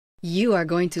You are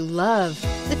going to love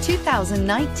the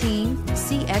 2019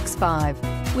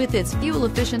 CX-5. With its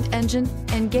fuel-efficient engine,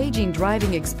 engaging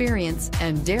driving experience,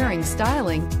 and daring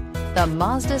styling, the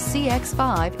Mazda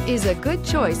CX-5 is a good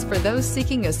choice for those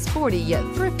seeking a sporty yet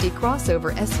thrifty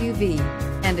crossover SUV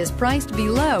and is priced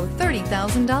below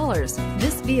 $30,000.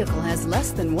 This vehicle has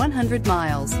less than 100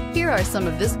 miles. Here are some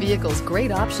of this vehicle's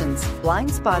great options: blind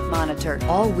spot monitor,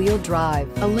 all-wheel drive,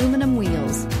 aluminum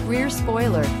wheels, rear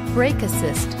spoiler, brake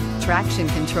assist, traction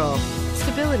control,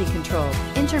 stability control,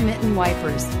 intermittent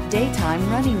wipers, daytime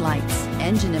running lights,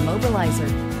 engine immobilizer.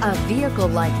 A vehicle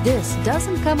like this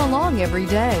doesn't come along every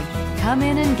day. Come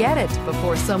in and get it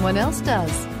before someone else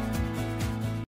does.